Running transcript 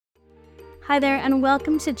Hi there, and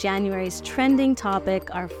welcome to January's trending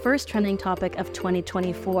topic, our first trending topic of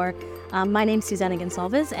 2024. My name's Susanna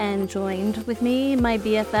Gonsalves, and joined with me, my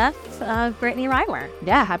BFF, Brittany Reimer.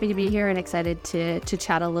 Yeah, happy to be here and excited to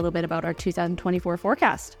chat a little bit about our 2024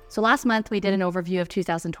 forecast. So last month, we did an overview of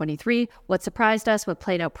 2023, what surprised us, what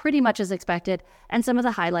played out pretty much as expected, and some of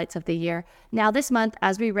the highlights of the year. Now this month,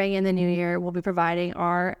 as we ring in the new year, we'll be providing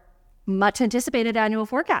our much anticipated annual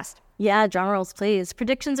forecast. Yeah, drum rolls, please.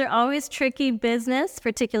 Predictions are always tricky business,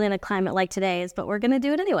 particularly in a climate like today's, but we're going to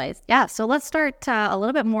do it anyways. Yeah, so let's start a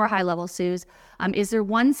little bit more high level, Suze. Is there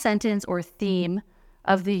one sentence or theme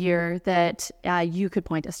of the year that you could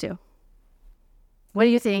point us to? What do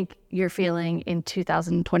you think you're feeling in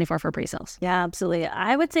 2024 for pre-sales? Yeah, absolutely.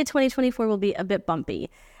 I would say 2024 will be a bit bumpy.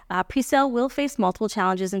 Pre-sale will face multiple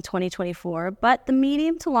challenges in 2024, but the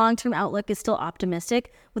medium to long-term outlook is still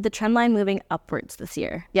optimistic, with the trend line moving upwards this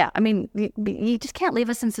year. Yeah, I mean, you just can't leave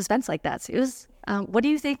us in suspense like that, Suze. What do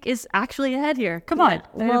you think is actually ahead here? Come on,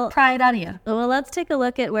 pry it out of you. Well, let's take a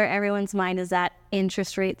look at where everyone's mind is at.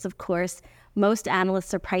 Interest rates, of course. Most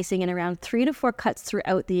analysts are pricing in around 3 to 4 cuts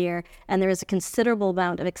throughout the year, and there is a considerable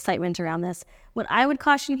amount of excitement around this. What I would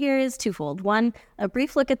caution here is twofold. One, a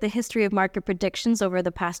brief look at the history of market predictions over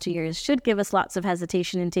the past 2 years should give us lots of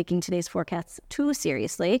hesitation in taking today's forecasts too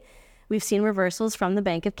seriously. We've seen reversals from the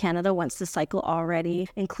Bank of Canada once the cycle already,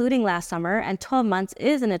 including last summer, and 12 months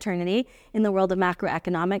is an eternity in the world of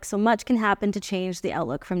macroeconomics, so much can happen to change the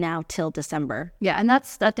outlook from now till December. Yeah, and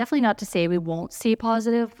that's definitely not to say we won't see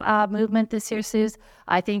positive movement this year, Suze.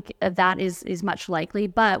 I think that is much likely,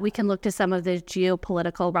 but we can look to some of the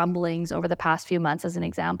geopolitical rumblings over the past few months as an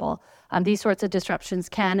example. These sorts of disruptions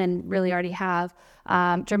can and really already have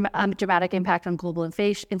dramatic impact on global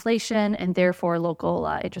inflation and therefore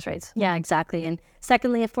local interest rates. Yeah, exactly. And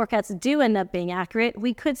secondly, if forecasts do end up being accurate,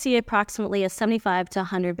 we could see approximately a 75 to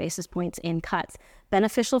 100 basis points in cuts.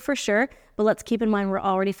 Beneficial for sure, but let's keep in mind we're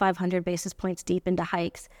already 500 basis points deep into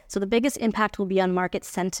hikes. So the biggest impact will be on market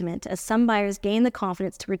sentiment as some buyers gain the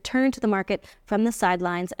confidence to return to the market from the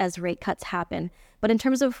sidelines as rate cuts happen. But in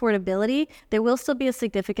terms of affordability, there will still be a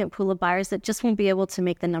significant pool of buyers that just won't be able to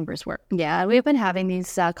make the numbers work. Yeah, we've been having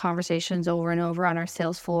these conversations over and over on our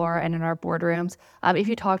sales floor and in our boardrooms. If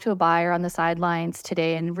you talk to a buyer on the sidelines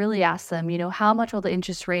today and really ask them, how much will the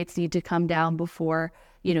interest rates need to come down before,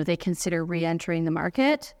 they consider re-entering the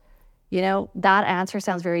market? That answer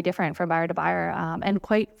sounds very different from buyer to buyer. And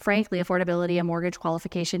quite frankly, affordability and mortgage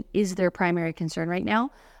qualification is their primary concern right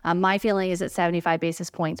now. My feeling is that 75 basis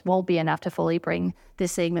points won't be enough to fully bring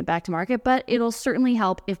this segment back to market, but it'll certainly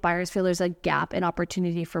help if buyers feel there's a gap in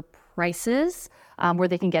opportunity for prices where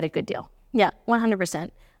they can get a good deal. Yeah, 100%.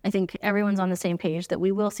 I think everyone's on the same page that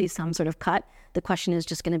we will see some sort of cut. The question is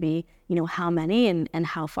just going to be, how many and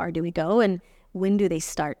how far do we go and when do they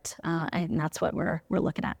start? And that's what we're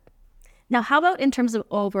looking at. Now, how about in terms of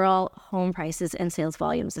overall home prices and sales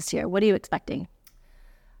volumes this year? What are you expecting?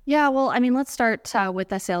 Yeah, well, let's start with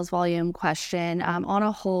the sales volume question. On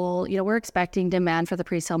a whole, we're expecting demand for the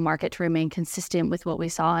pre-sale market to remain consistent with what we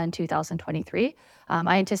saw in 2023.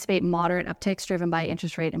 I anticipate moderate upticks driven by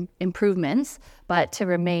interest rate improvements, but to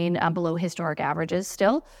remain below historic averages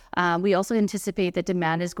still. We also anticipate that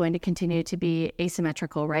demand is going to continue to be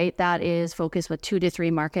asymmetrical, right? That is focused with 2 to 3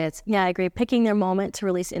 markets. Yeah, I agree. Picking their moment to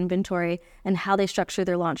release inventory and how they structure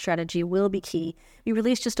their launch strategy will be key. We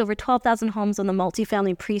released just over 12,000 homes on the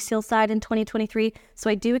multifamily pre-sale side in 2023,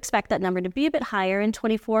 so I do expect that number to be a bit higher in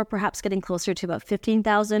 24, perhaps getting closer to about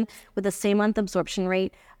 15,000 with the same month absorption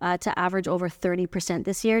rate to average over 30%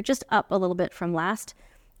 this year, just up a little bit from last.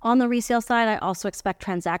 On the resale side, I also expect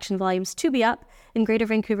transaction volumes to be up. In Greater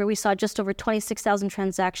Vancouver, we saw just over 26,000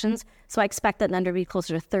 transactions, so I expect that number to be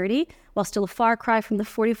closer to 30, while still a far cry from the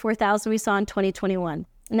 44,000 we saw in 2021.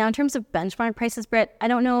 Now, in terms of benchmark prices, Britt, I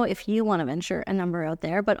don't know if you want to venture a number out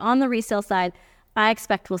there, but on the resale side, I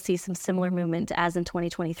expect we'll see some similar movement as in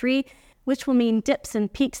 2023, which will mean dips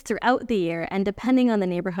and peaks throughout the year, and depending on the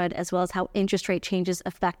neighborhood, as well as how interest rate changes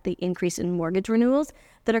affect the increase in mortgage renewals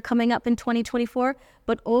that are coming up in 2024,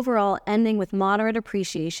 but overall ending with moderate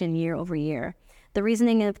appreciation year over year. The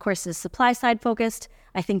reasoning, of course, is supply side focused.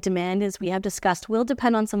 I think demand, as we have discussed, will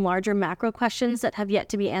depend on some larger macro questions that have yet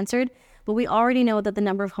to be answered, but we already know that the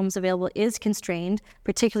number of homes available is constrained,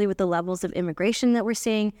 particularly with the levels of immigration that we're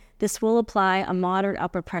seeing. This will apply a moderate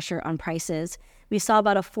upward pressure on prices. We saw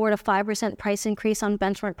about a 4 to 5% price increase on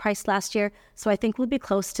benchmark price last year, so I think we'll be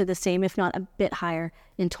close to the same, if not a bit higher,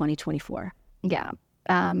 in 2024. Yeah,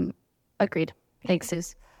 agreed. Thanks,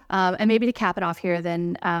 Suze. And maybe to cap it off here,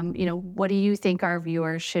 then, what do you think our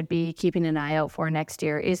viewers should be keeping an eye out for next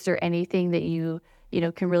year? Is there anything that you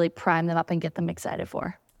can really prime them up and get them excited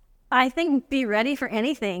for? I think be ready for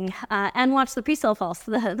anything and watch the pre-sale falls.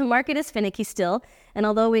 The market is finicky still, and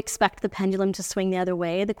although we expect the pendulum to swing the other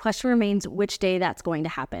way, the question remains which day that's going to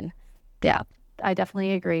happen. Yeah, I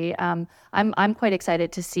definitely agree. I'm quite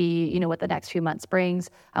excited to see, what the next few months brings.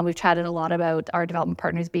 We've chatted a lot about our development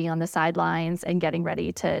partners being on the sidelines and getting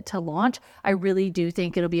ready to launch. I really do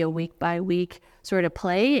think it'll be a week by week sort of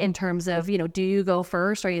play in terms of, do you go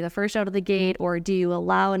first? Are you the first out of the gate, or do you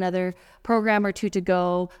allow another program or two to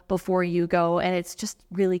go before you go? And it's just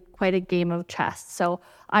really quite a game of chess. So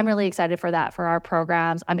I'm really excited for that for our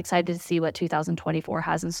programs. I'm excited to see what 2024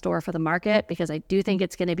 has in store for the market, because I do think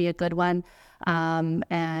it's going to be a good one. Yeah,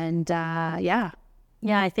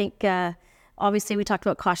 I think obviously we talked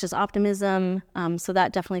about cautious optimism, so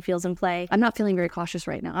that definitely feels in play. I'm not feeling very cautious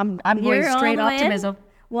right now. I'm going straight optimism.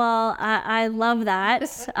 Well, I love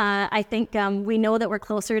that. I think we know that we're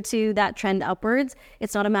closer to that trend upwards.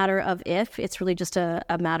 It's not a matter of if, it's really just a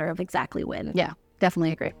matter of exactly when. Yeah,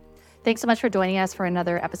 definitely agree. Thanks so much for joining us for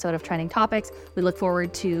another episode of Trending Topics. We look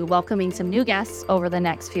forward to welcoming some new guests over the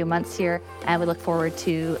next few months here, and we look forward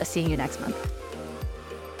to seeing you next month.